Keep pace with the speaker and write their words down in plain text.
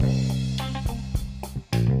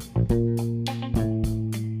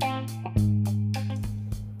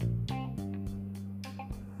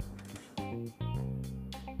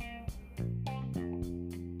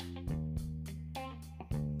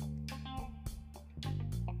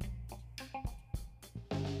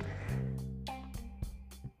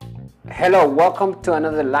Hello, welcome to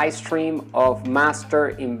another live stream of Master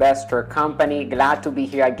Investor Company. Glad to be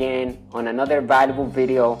here again on another valuable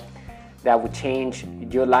video that will change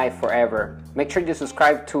your life forever. Make sure you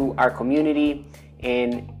subscribe to our community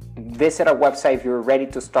and visit our website if you're ready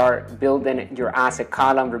to start building your asset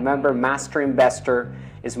column. Remember, Master Investor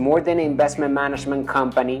is more than an investment management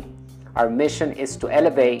company. Our mission is to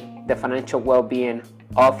elevate the financial well-being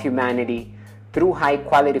of humanity through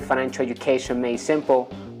high-quality financial education made simple.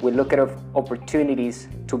 We look at opportunities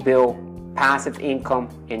to build passive income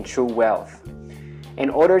and true wealth. In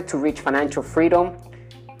order to reach financial freedom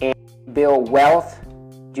and build wealth,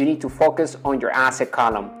 you need to focus on your asset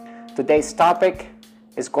column. Today's topic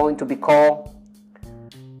is going to be called,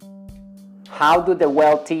 how do the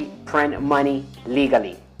wealthy print money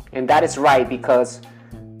legally? And that is right, because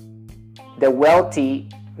the wealthy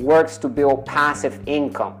works to build passive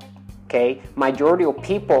income. Okay, majority of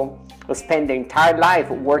people spend their entire life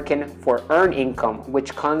working for earned income,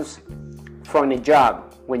 which comes from a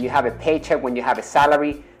job. When you have a paycheck, when you have a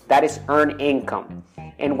salary, that is earned income.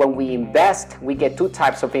 And when we invest, we get two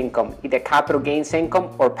types of income, either capital gains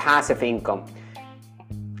income or passive income.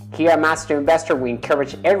 Here at Master Investor, we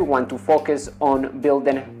encourage everyone to focus on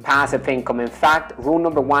building passive income. In fact, rule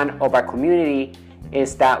number one of our community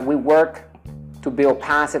is that we work to build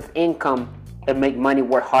passive income and make money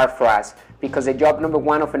work hard for us, because the job number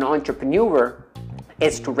one of an entrepreneur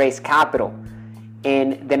is to raise capital,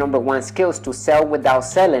 and the number one skill is to sell without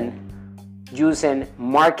selling using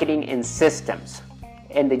marketing and systems.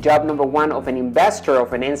 And the job number one of an investor,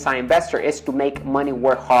 of an inside investor, is to make money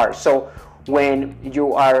work hard. So when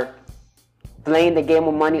you are playing the game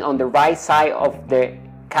of money on the right side of the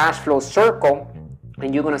cash flow circle,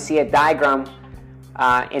 and you're going to see a diagram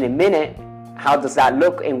in a minute, how does that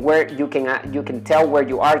look, and where you can tell where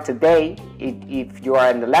you are today if you are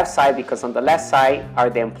on the left side, because on the left side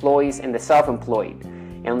are the employees and the self-employed,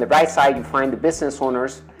 and on the right side you find the business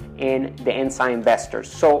owners and the inside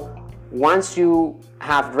investors. So once you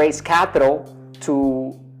have raised capital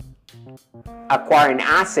to acquire an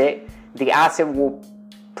asset, the asset will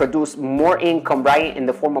produce more income, right, in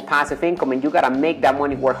the form of passive income, and you got to make that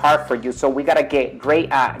money work hard for you. So we got to get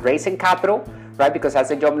great at raising capital, right, because that's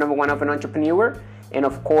the job number one of an entrepreneur. And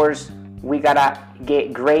of course, we gotta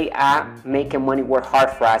get great at making money work hard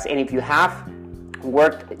for us. And if you have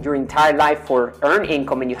worked your entire life for earned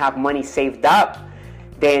income and you have money saved up,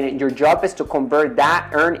 then your job is to convert that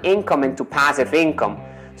earned income into passive income.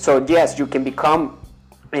 So yes, you can become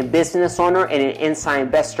a business owner and an inside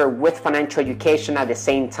investor with financial education at the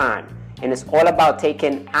same time. And it's all about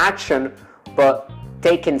taking action, but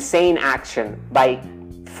taking sane action by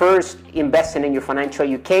first investing in your financial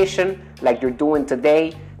education, like you're doing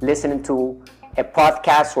today, listening to a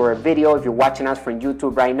podcast or a video. If you're watching us from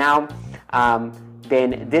YouTube right now,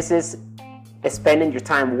 then this is spending your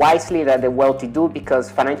time wisely that the wealthy do, because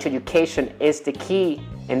financial education is the key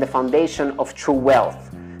and the foundation of true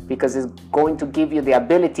wealth, because it's going to give you the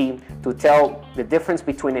ability to tell the difference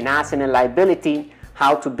between an asset and liability,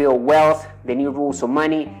 how to build wealth, the new rules of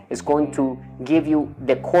money. Is going to give you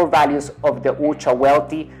the core values of the ultra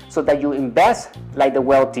wealthy, so that you invest like the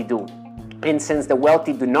wealthy do. And since the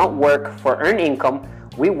wealthy do not work for earned income,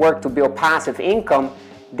 we work to build passive income.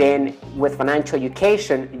 Then with financial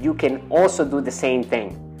education, you can also do the same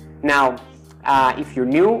thing. Now, if you're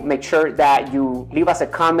new, make sure that you leave us a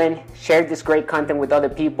comment, share this great content with other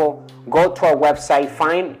people, go to our website,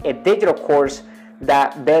 find a digital course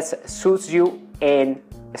that best suits you, and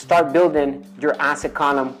start building your asset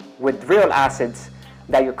column with real assets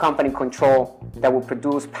that your company control, that will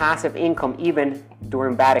produce passive income even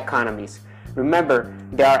during bad economies. Remember,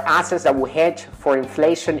 there are assets that will hedge for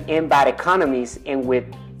inflation in bad economies, and with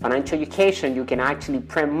financial education, you can actually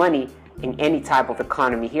print money in any type of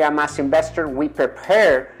economy. Here at Master Investor, we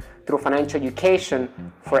prepare through financial education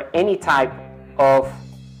for any type of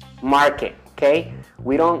market, okay?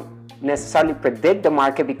 We don't necessarily predict the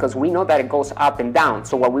market, because we know that it goes up and down.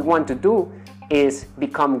 So what we want to do is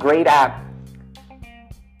become great at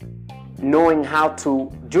knowing how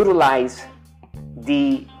to utilize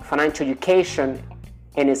the financial education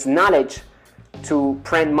and its knowledge to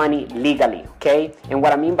print money legally, okay? And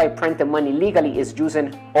what I mean by printing money legally is using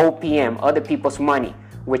OPM, other people's money,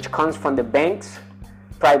 which comes from the banks,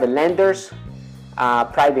 private lenders,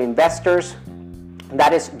 private investors.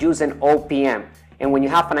 That is using OPM. And when you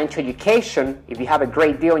have financial education, if you have a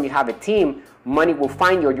great deal and you have a team, money will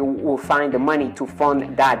find you, or you will find the money to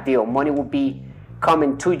fund that deal. Money will be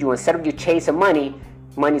coming to you. Instead of you chasing money,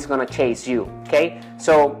 money's gonna chase you, okay?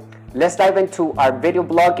 So let's dive into our video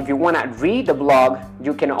blog. If you want to read the blog,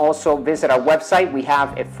 you can also visit our website. We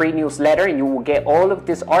have a free newsletter, and you will get all of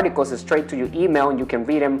these articles straight to your email, and you can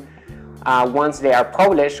read them once they are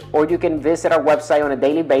published, or you can visit our website on a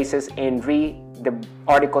daily basis and read the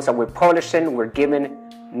articles that we're publishing. We're giving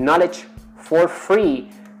knowledge for free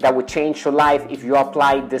that will change your life if you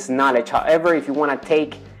apply this knowledge. However, if you want to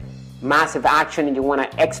take massive action and you want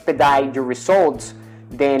to expedite your results,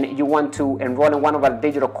 then you want to enroll in one of our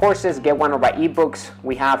digital courses, get one of our ebooks.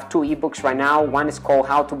 We have 2 ebooks right now. One is called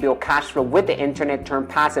How to Build Cash Flow with the Internet, Turn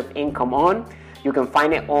Passive Income On. You can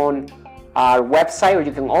find it on our website, or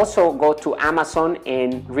you can also go to Amazon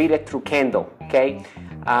and read it through Kindle, okay?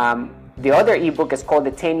 The other ebook is called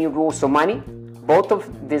The 10 New Rules of Money. Both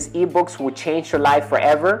of these ebooks will change your life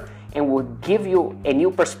forever and will give you a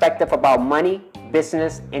new perspective about money,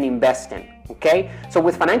 business, and investing. Okay, so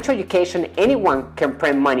with financial education, anyone can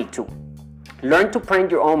print money too. Learn to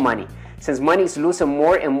print your own money, since money is losing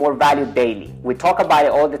more and more value daily. We talk about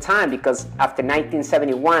it all the time because after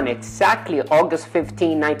 1971, exactly August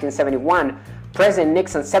 15, 1971, President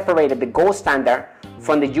Nixon separated the gold standard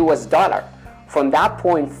from the US dollar. From that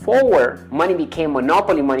point forward, money became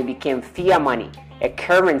monopoly money, became fiat money, a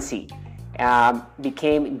currency,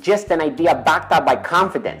 became just an idea backed up by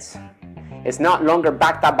confidence. It's not longer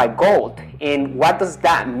backed up by gold. And what does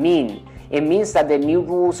that mean? It means that the new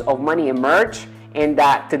rules of money emerge, and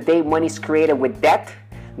that today money is created with debt.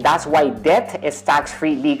 That's why debt is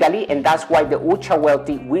tax-free legally, and that's why the ultra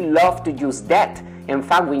wealthy, we love to use debt. In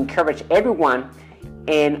fact, we encourage everyone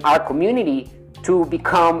in our community to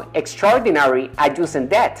become extraordinary at using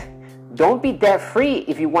debt. Don't be debt-free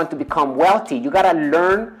if you want to become wealthy. You gotta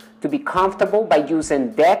learn to be comfortable by using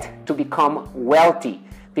debt to become wealthy,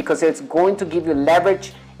 because it's going to give you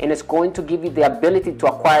leverage, and it's going to give you the ability to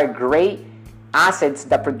acquire great assets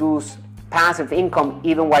that produce passive income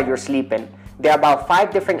even while you're sleeping. There are about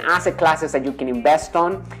 5 different asset classes that you can invest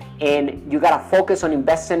on, and you gotta focus on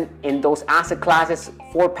investing in those asset classes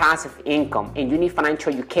for passive income, and you need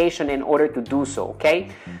financial education in order to do so,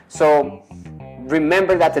 okay? So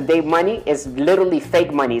remember that today money is literally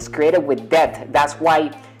fake money. It's created with debt. That's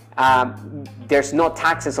why there's no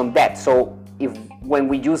taxes on debt. So when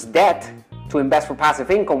we use debt to invest for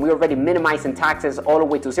passive income, we're already minimizing taxes all the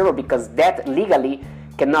way to 0, because debt legally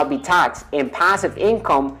cannot be taxed. And passive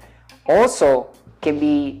income also can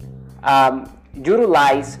be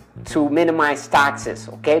utilized to minimize taxes,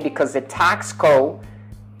 okay? Because the tax code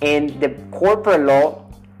and the corporate law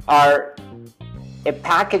are a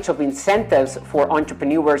package of incentives for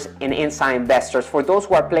entrepreneurs and inside investors, for those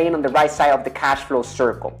who are playing on the right side of the cash flow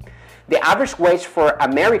circle. The average wage for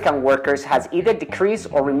American workers has either decreased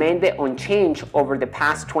or remained unchanged over the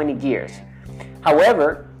past 20 years.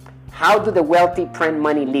 However, how do the wealthy print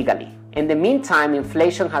money legally? In the meantime,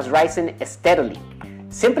 inflation has risen steadily.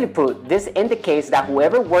 Simply put, this indicates that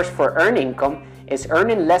whoever works for earned income is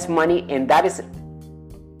earning less money, and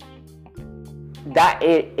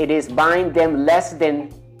it is buying them less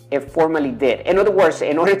than it formerly did. In other words,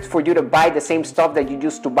 in order for you to buy the same stuff that you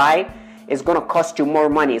used to buy, it's going to cost you more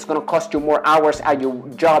money. It's going to cost you more hours at your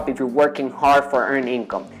job if you're working hard for earned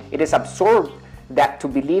income. It is absurd that to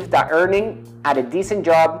believe that earning at a decent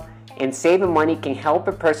job and saving money can help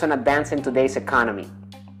a person advance in today's economy.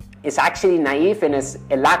 It's actually naive, and it's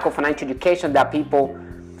a lack of financial education that people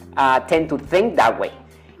tend to think that way.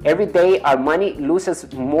 Every day our money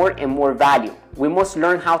loses more and more value. We must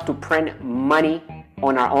learn how to print money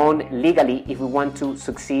on our own legally if we want to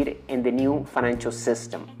succeed in the new financial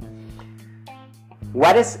system.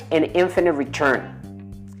 What is an infinite return?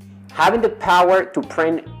 Having the power to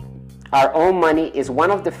print our own money is one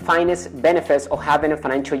of the finest benefits of having a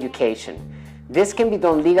financial education. This can be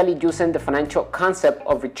done legally using the financial concept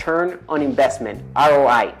of return on investment,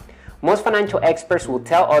 ROI. Most financial experts will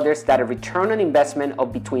tell others that a return on investment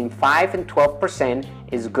of between 5 and 12%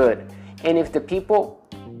 is good. And if the people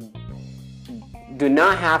do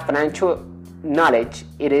not have financial knowledge,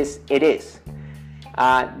 it is.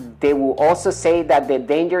 They will also say that the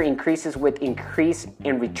danger increases with increase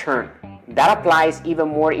in return. That applies even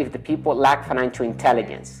more if the people lack financial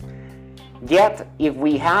intelligence. Yet, if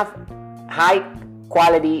we have high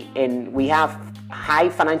quality and we have high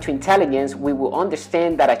financial intelligence, we will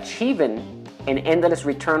understand that achieving an endless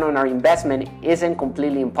return on our investment isn't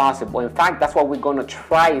completely impossible. In fact, that's what we're going to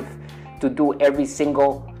strive to do every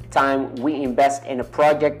single time we invest in a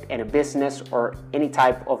project, in a business, or any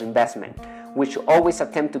type of investment. We should always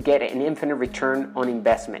attempt to get an infinite return on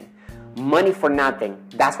investment. Money for nothing,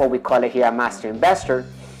 that's what we call it here at Master Investor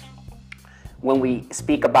when we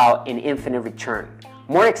speak about an infinite return.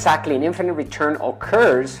 More exactly, an infinite return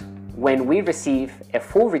occurs when we receive a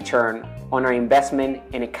full return on our investment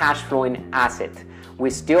in a cash flowing asset. We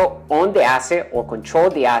still own the asset or control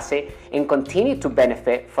the asset and continue to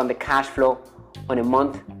benefit from the cash flow on a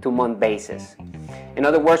month-to-month basis. In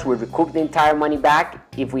other words, we recoup the entire money back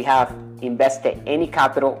if we have invested any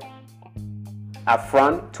capital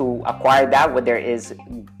upfront to acquire that, whether it is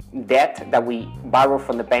debt that we borrow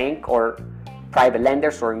from the bank or private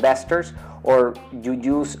lenders or investors, or you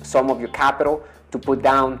use some of your capital to put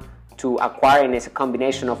down to acquire, and it's a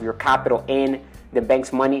combination of your capital and the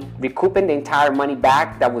bank's money, recouping the entire money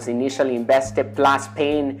back that was initially invested, plus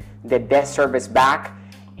paying the debt service back,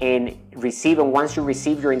 and receiving, once you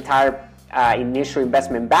receive your entire initial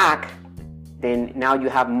investment back, then now you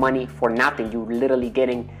have money for nothing. You're literally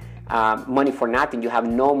getting money for nothing. You have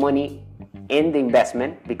no money in the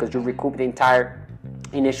investment because you recoup the entire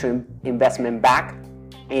initial investment back,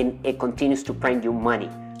 and it continues to bring you money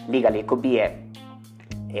legally. It could be a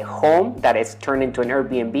home that is turned into an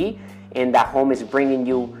Airbnb, and that home is bringing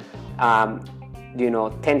you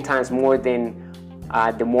 10 times more than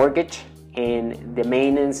the mortgage, and the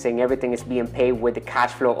maintenance and everything is being paid with the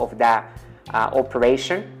cash flow of that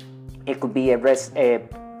operation. It could be a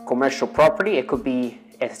commercial property. It could be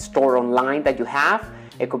a store online that you have.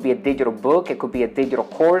 It could be a digital book. It could be a digital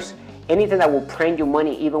course. Anything that will bring you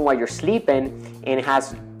money even while you're sleeping and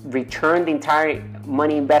has returned the entire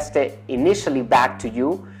money invested initially back to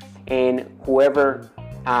you, and whoever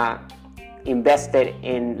invested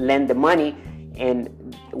and lend the money,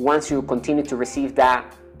 and once you continue to receive that,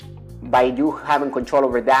 by you having control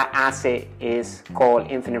over that asset, is called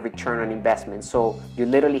infinite return on investment. So you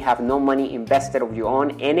literally have no money invested of your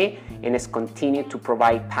own in it, and it's continued to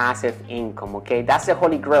provide passive income. Okay, that's the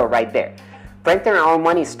holy grail right there. Printing our own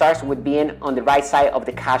money starts with being on the right side of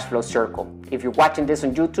the cash flow circle. If you're watching this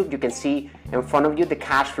on YouTube, you can see in front of you the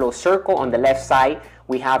cash flow circle. On the left side,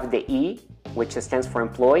 we have the E, which stands for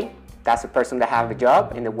employee. That's the person that have a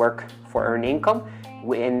job and they work for earn income.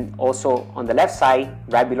 And also on the left side,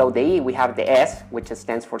 right below the E, we have the S, which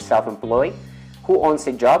stands for self-employed. Who owns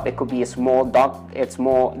a job? It could be a small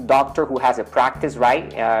doctor who has a practice,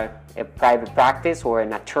 right? A private practice, or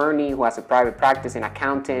an attorney who has a private practice, an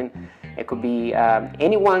accountant. It could be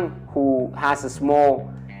anyone who has a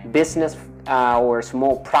small business or a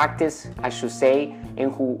small practice, I should say,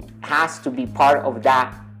 and who has to be part of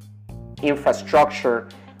that infrastructure.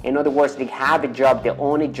 In other words, they have a job, they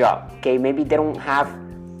own a job. Okay, maybe they don't have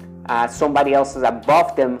somebody else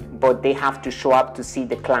above them, but they have to show up to see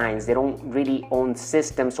the clients. They don't really own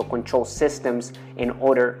systems or control systems in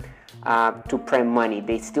order to print money.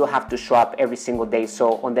 They still have to show up every single day.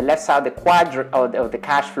 So on the left side of the quadrant of the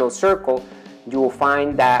cash flow circle, you will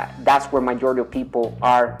find that that's where majority of people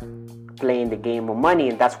are playing the game of money,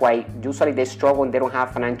 and that's why usually they struggle and they don't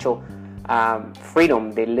have financial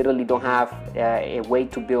freedom. They literally don't have a way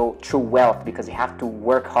to build true wealth because they have to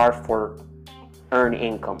work hard for earn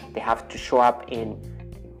income. They have to show up and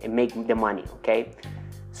make the money. Okay,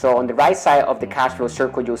 so on the right side of the cash flow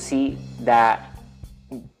circle, you'll see that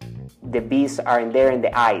the B's are in there and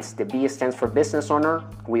the I's. The B stands for business owner.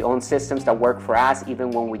 We own systems that work for us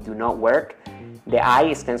even when we do not work. The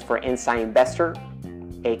I stands for inside investor,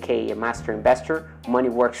 aka a master investor. Money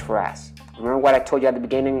works for us. Remember what I told you at the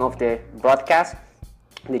beginning of the broadcast?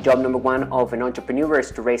 The job number one of an entrepreneur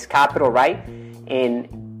is to raise capital, right? And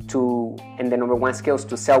the number one skill is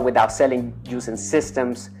to sell without selling, using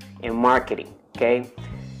systems and marketing. Okay.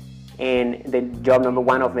 And the job number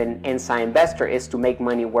one of an inside investor is to make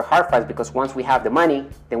money work hard for us, because once we have the money,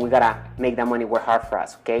 then we gotta make that money work hard for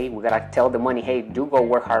us. Okay, we gotta tell the money, hey, do go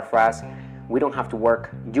work hard for us. We don't have to work.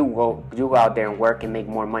 You go out there and work and make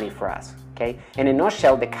more money for us. Okay. In a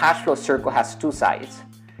nutshell, the cash flow circle has two sides.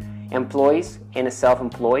 Employees and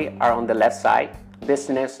self-employed are on the left side.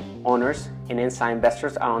 Business owners and inside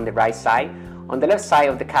investors are on the right side. On the left side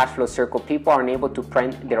of the cash flow circle, people are unable to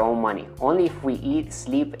print their own money. Only if we eat,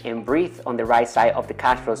 sleep, and breathe on the right side of the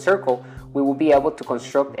cash flow circle, we will be able to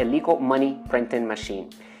construct a legal money printing machine.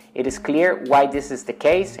 It is clear why this is the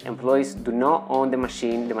case. Employees do not own the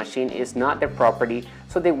machine. The machine is not their property,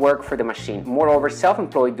 so they work for the machine. Moreover,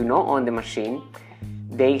 self-employed do not own the machine.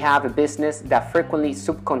 They have a business that frequently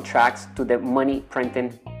subcontracts to the money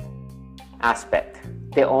printing aspect.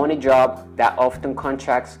 They own a job that often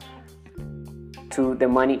contracts to the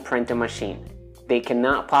money printing machine. They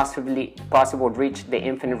cannot possibly reach the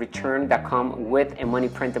infinite return that comes with a money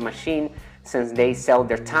printing machine, since they sell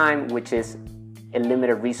their time, which is a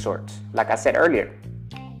limited resource. Like I said earlier,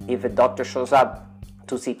 if a doctor shows up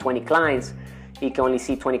to see 20 clients, he can only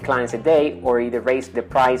see 20 clients a day, or either raise the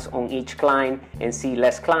price on each client and see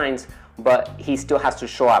less clients, but he still has to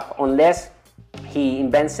show up. Unless he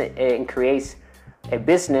invents and creates a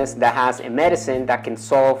business that has a medicine that can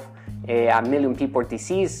solve a million people's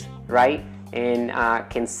disease, right? And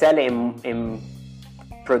can sell it and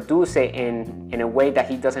produce it in a way that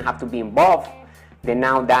he doesn't have to be involved, then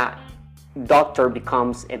now that doctor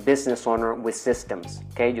becomes a business owner with systems.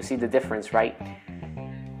 Okay, you see the difference, right?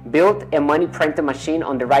 Build a money printing machine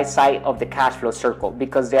on the right side of the cash flow circle,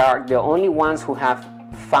 because they are the only ones who have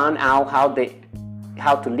found out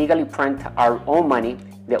how to legally print our own money.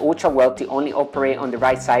 The ultra wealthy only operate on the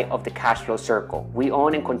right side of the cash flow circle. We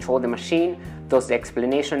own and control the machine, thus the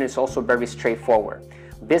explanation is also very straightforward.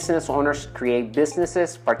 Business owners create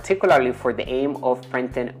businesses particularly for the aim of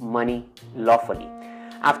printing money lawfully.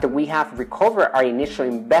 After we have recovered our initial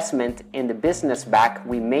investment in the business back,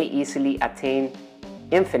 we may easily attain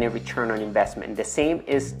infinite return on investment. The same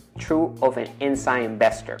is true of an inside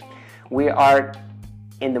investor. We are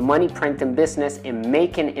in the money printing business and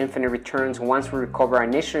making infinite returns once we recover our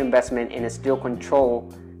initial investment and still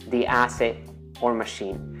control the asset or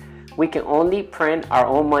machine. We can only print our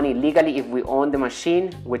own money legally if we own the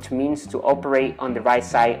machine, which means to operate on the right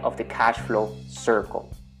side of the cash flow circle.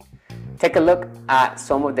 Take a look at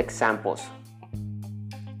some of the examples.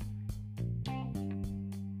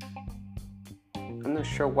 I'm not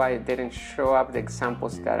sure why it didn't show up the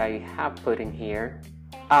examples that I have put in here.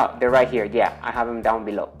 Oh, they're right here. Yeah, I have them down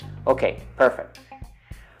below. Okay, perfect.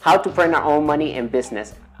 How to print our own money in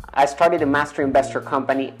business. I started a master investor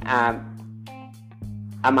company at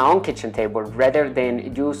my own kitchen table. Rather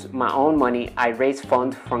than use my own money, I raised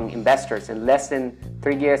funds from investors. In less than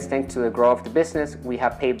 3 years, thanks to the growth of the business, we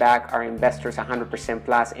have paid back our investors 100%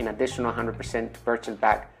 plus an additional 100% to purchase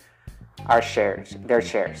back their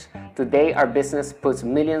shares. Today, our business puts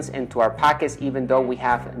millions into our pockets, even though we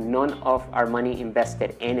have none of our money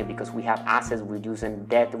invested in it, because we have assets, we're using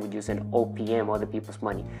debt, we're using OPM, other people's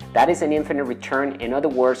money. That is an infinite return. In other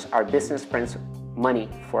words, our business prints money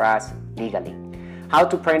for us legally. How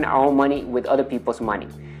to print our own money with other people's money.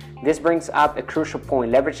 This brings up a crucial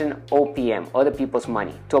point: leveraging OPM, other people's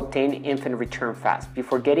money, to obtain infinite return fast.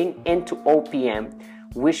 Before getting into OPM,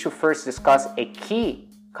 we should first discuss a key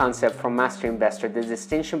concept from Master Investor: the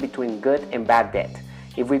distinction between good and bad debt.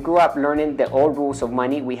 If we grew up learning the old rules of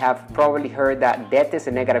money, we have probably heard that debt is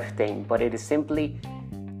a negative thing, but it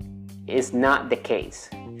is not the case.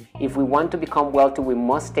 If we want to become wealthy, we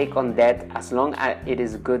must take on debt as long as it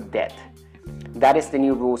is good debt. That is the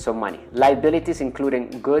new rules of money. Liabilities, including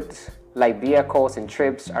goods like vehicles and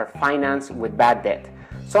trips, are financed with bad debt.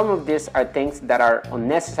 Some of these are things that are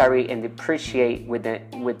unnecessary and depreciate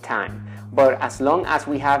with time. But as long as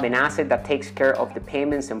we have an asset that takes care of the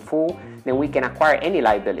payments in full, then we can acquire any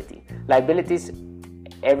liability. Liabilities,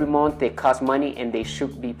 every month they cost money and they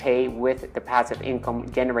should be paid with the passive income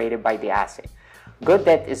generated by the asset. Good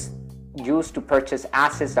debt is used to purchase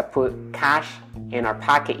assets that put cash in our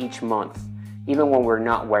pocket each month, even when we're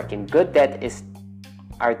not working. Good debt is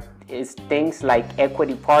things like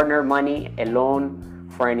equity partner money, a loan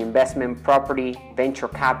for an investment property, venture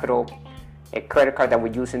capital, a credit card that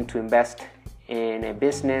we're using to invest in a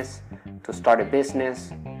business, to start a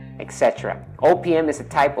business, etc. OPM is a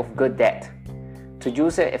type of good debt. To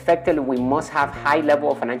use it effectively, we must have high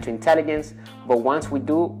level of financial intelligence, but once we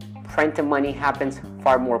do, printing money happens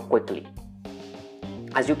far more quickly.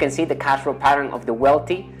 As you can see, the cash flow pattern of the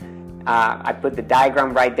wealthy, I put the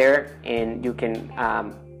diagram right there, and you can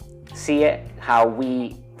see it, how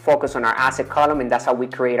we focus on our asset column, and that's how we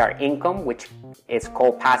create our income, which is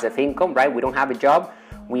called passive income, right? We don't have a job,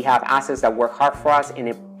 we have assets that work hard for us,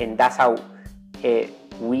 and that's how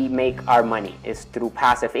we make our money, is through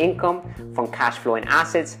passive income from cash flow and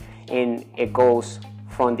assets, and it goes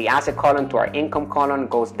from the asset column to our income column,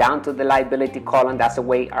 goes down to the liability column. That's the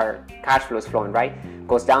way our cash flow is flowing, right?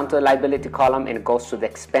 Goes down to the liability column, and it goes to the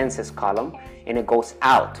expenses column, and it goes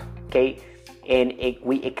out, okay? And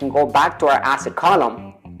it can go back to our asset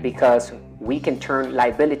column, because we can turn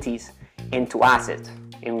liabilities into assets.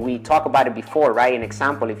 And we talked about it before, right? An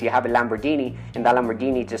example, if you have a Lamborghini and that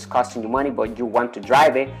Lamborghini is just costing you money, but you want to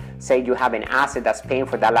drive it, say you have an asset that's paying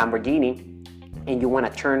for that Lamborghini, and you want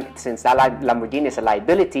to turn, since that Lamborghini is a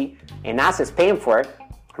liability, an asset's paying for it,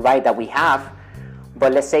 right, that we have,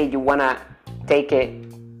 but let's say you want to take it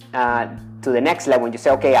to the next level, and you say,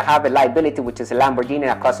 okay, I have a liability, which is a Lamborghini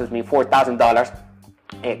that costs me $4,000.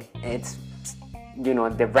 It's, you know,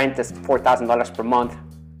 the rent is $4,000 per month.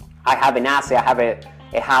 I have an asset, I have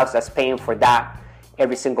a house that's paying for that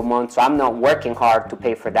every single month, so I'm not working hard to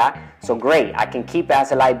pay for that. So great, I can keep it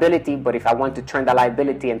as a liability, but if I want to turn the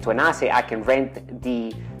liability into an asset, I can rent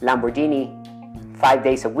the Lamborghini 5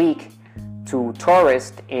 days a week to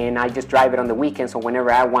tourists, and I just drive it on the weekends or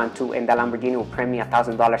whenever I want to, and the Lamborghini will print me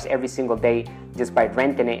 $1,000 every single day just by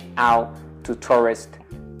renting it out to tourists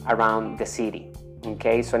around the city.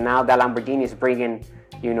 Okay, so now that Lamborghini is bringing,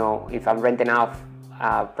 if I'm renting out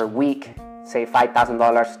per week, say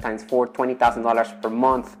 $5,000 times 4, $20,000 per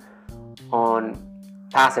month on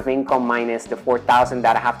passive income minus the $4,000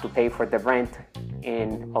 that I have to pay for the rent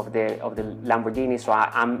of the Lamborghini. So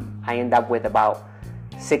I end up with about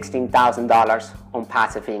 $16,000 on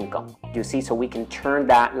passive income. You see, so we can turn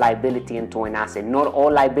that liability into an asset. Not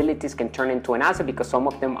all liabilities can turn into an asset because some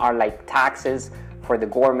of them are like taxes for the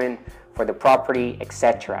government, for the property,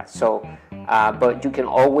 etc. So, but you can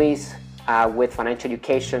always, with financial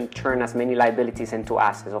education, turn as many liabilities into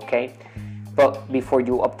assets, okay? But before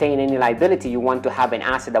you obtain any liability, you want to have an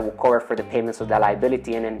asset that will cover for the payments of that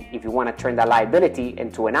liability. And then if you want to turn that liability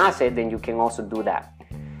into an asset, then you can also do that.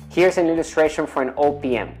 Here's an illustration for an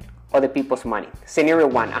OPM, other people's money. Scenario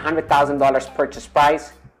 1, $100,000 purchase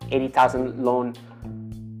price, $80,000 loan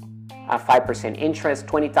at 5% interest,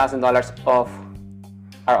 $20,000 of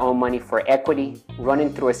our own money for equity.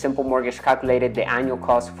 Running through a simple mortgage calculated, the annual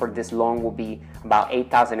cost for this loan will be about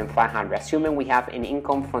 $8,500. Assuming we have an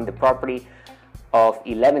income from the property of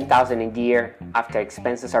 $11,000 a year after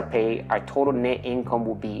expenses are paid, our total net income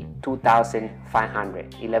will be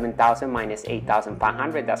 $2,500. $11,000 minus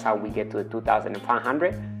 $8,500, that's how we get to the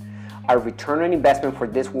 $2,500. Our return on investment for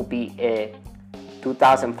this will be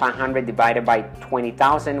 $2,500 divided by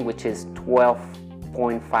 $20,000, which is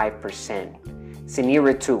 12.5%.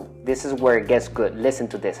 Scenario 2, this is where it gets good. Listen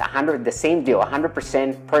to this. The same deal,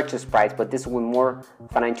 100% purchase price, but this with more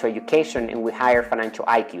financial education and with higher financial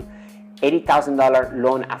IQ. $80,000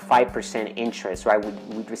 loan at 5% interest, right? We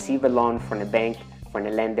receive a loan from the bank, from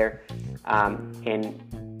the lender, and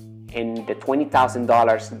the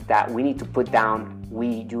 $20,000 that we need to put down,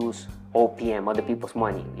 we use OPM, other people's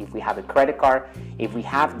money. If we have a credit card, if we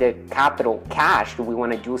have the capital cash, we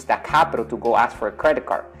want to use that capital to go ask for a credit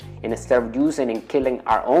card. And instead of using and killing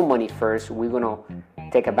our own money first, we're going to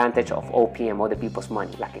take advantage of OPM, other people's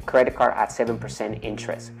money, like a credit card at 7%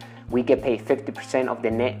 interest. We get paid 50% of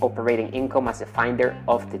the net operating income as a finder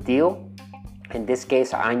of the deal. In this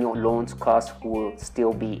case, our annual loans cost will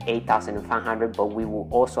still be $8,500, but we will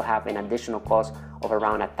also have an additional cost of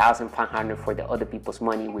around $1,500 for the other people's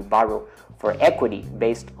money we borrow for equity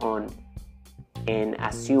based on and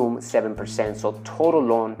assume 7%. So total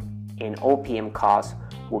loan and OPM cost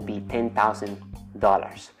will be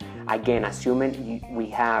 $10,000. Again, assuming we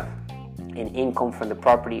have an income from the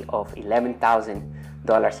property of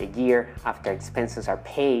 $11,000 a year after expenses are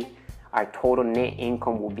paid, our total net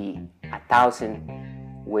income will be $1,000,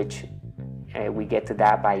 which we get to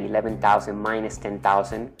that by $11,000 minus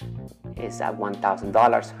 $10,000 is at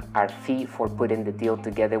 $1,000. Our fee for putting the deal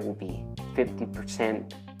together will be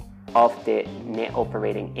 50% of the net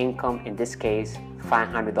operating income. In this case,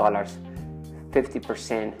 $500.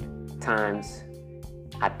 50% times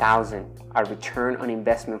 1,000. Our return on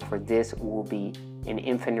investment for this will be an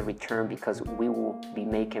infinite return because we will be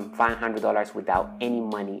making $500 without any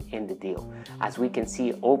money in the deal. As we can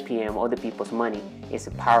see, OPM, other people's money, is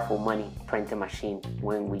a powerful money printing machine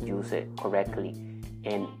when we use it correctly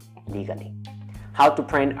and legally. How to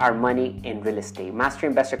print our money in real estate. Master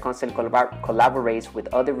Investor Consult collaborates with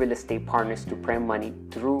other real estate partners to print money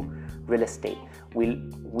through real estate. We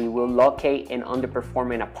will locate an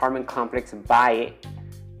underperforming apartment complex, buy it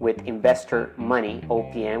with investor money,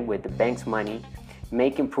 OPM, with the bank's money,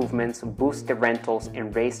 make improvements, boost the rentals,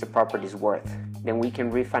 and raise the property's worth. Then we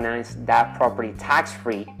can refinance that property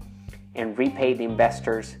tax-free and repay the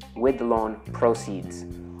investors with the loan proceeds,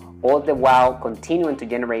 all the while continuing to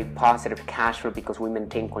generate positive cash flow because we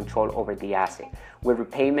maintain control over the asset. With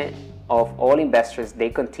repayment of all investors, they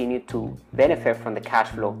continue to benefit from the cash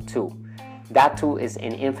flow too. That too is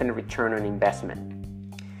an infinite return on investment.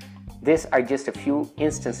 These are just a few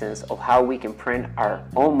instances of how we can print our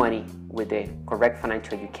own money with the correct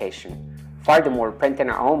financial education. Furthermore, printing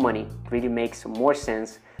our own money really makes more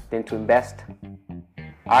sense than to invest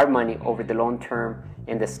our money over the long term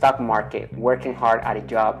in the stock market, working hard at a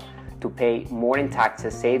job to pay more in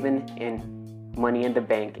taxes, saving in money in the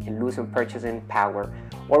bank and losing purchasing power,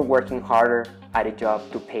 or working harder at a job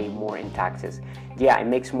to pay more in taxes. Yeah, it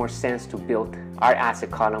makes more sense to build our asset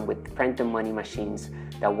column with printing money machines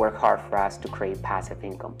that work hard for us to create passive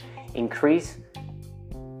income. Increase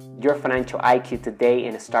your financial IQ today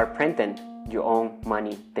and start printing your own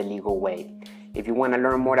money the legal way. If you want to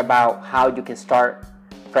learn more about how you can start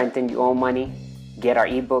printing your own money, get our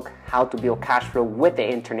ebook, How to Build Cash Flow with the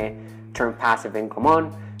Internet, Turn Passive Income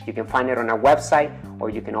On, You can find it on our website, or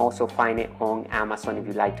you can also find it on Amazon if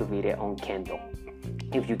you like to read it on Kindle.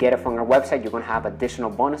 If you get it from our website, you're going to have additional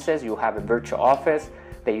bonuses. You'll have a virtual office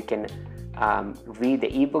that you can read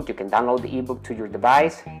the ebook. You can download the ebook to your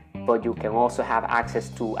device, but you can also have access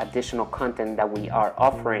to additional content that we are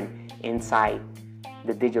offering inside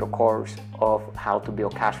the digital course of how to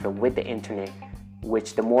build cash flow with the internet,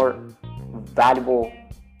 which the more valuable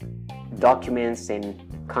documents and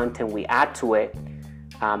content we add to it,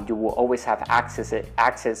 you will always have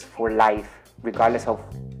access for life, regardless of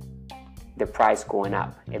the price going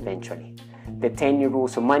up eventually. The 10 New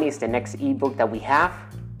Rules of Money is the next ebook that we have.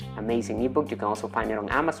 Amazing ebook. You can also find it on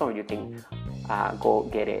Amazon, or you can go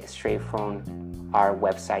get it straight from our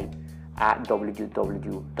website at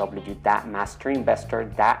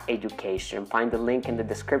www.masterinvestor.education. Find the link in the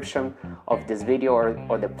description of this video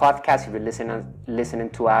or the podcast if you're listening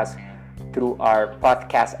to us through our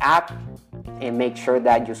podcast app. And make sure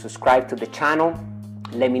that you subscribe to the channel.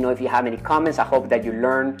 Let me know if you have any comments. I hope that you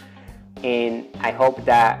learn, and I hope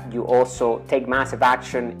that you also take massive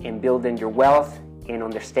action in building your wealth and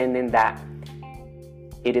understanding that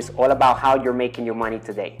it is all about how you're making your money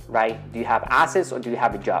today, right? Do you have assets or do you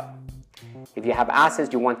have a job? If you have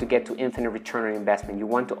assets, you want to get to infinite return on investment. You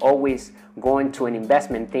want to always go into an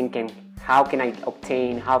investment thinking, how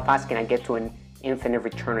fast can I get to an infinite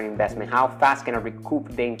return on investment? How fast can I recoup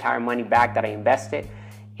the entire money back that I invested?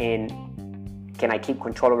 And can I keep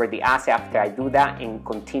control over the asset after I do that and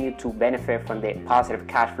continue to benefit from the positive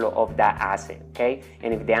cash flow of that asset, okay?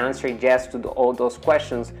 And if the answer is yes to all those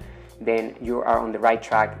questions, then you are on the right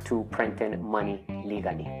track to printing money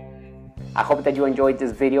legally. I hope that you enjoyed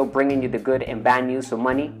this video, bringing you the good and bad news of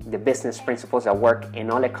money, the business principles that work in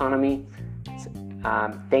all economy.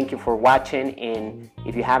 Thank you for watching, and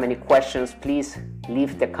if you have any questions, please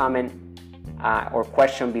leave the comment or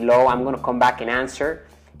question below. I'm going to come back and answer,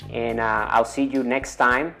 and I'll see you next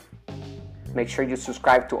time. Make sure you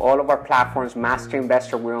subscribe to all of our platforms. Master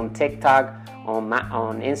Investor, we're on TikTok,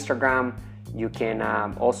 on Instagram. You can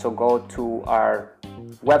also go to our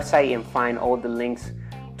website and find all the links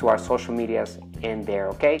to our social medias in there,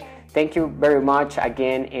 okay? Thank you very much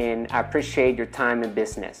again, and I appreciate your time in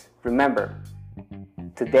business. Remember,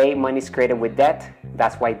 today money is created with debt.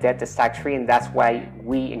 That's why debt is tax-free, and that's why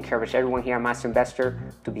we encourage everyone here at Master Investor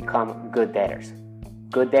to become good debtors.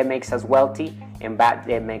 Good debt makes us wealthy, and bad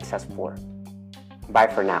debt makes us poor. Bye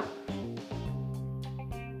for now.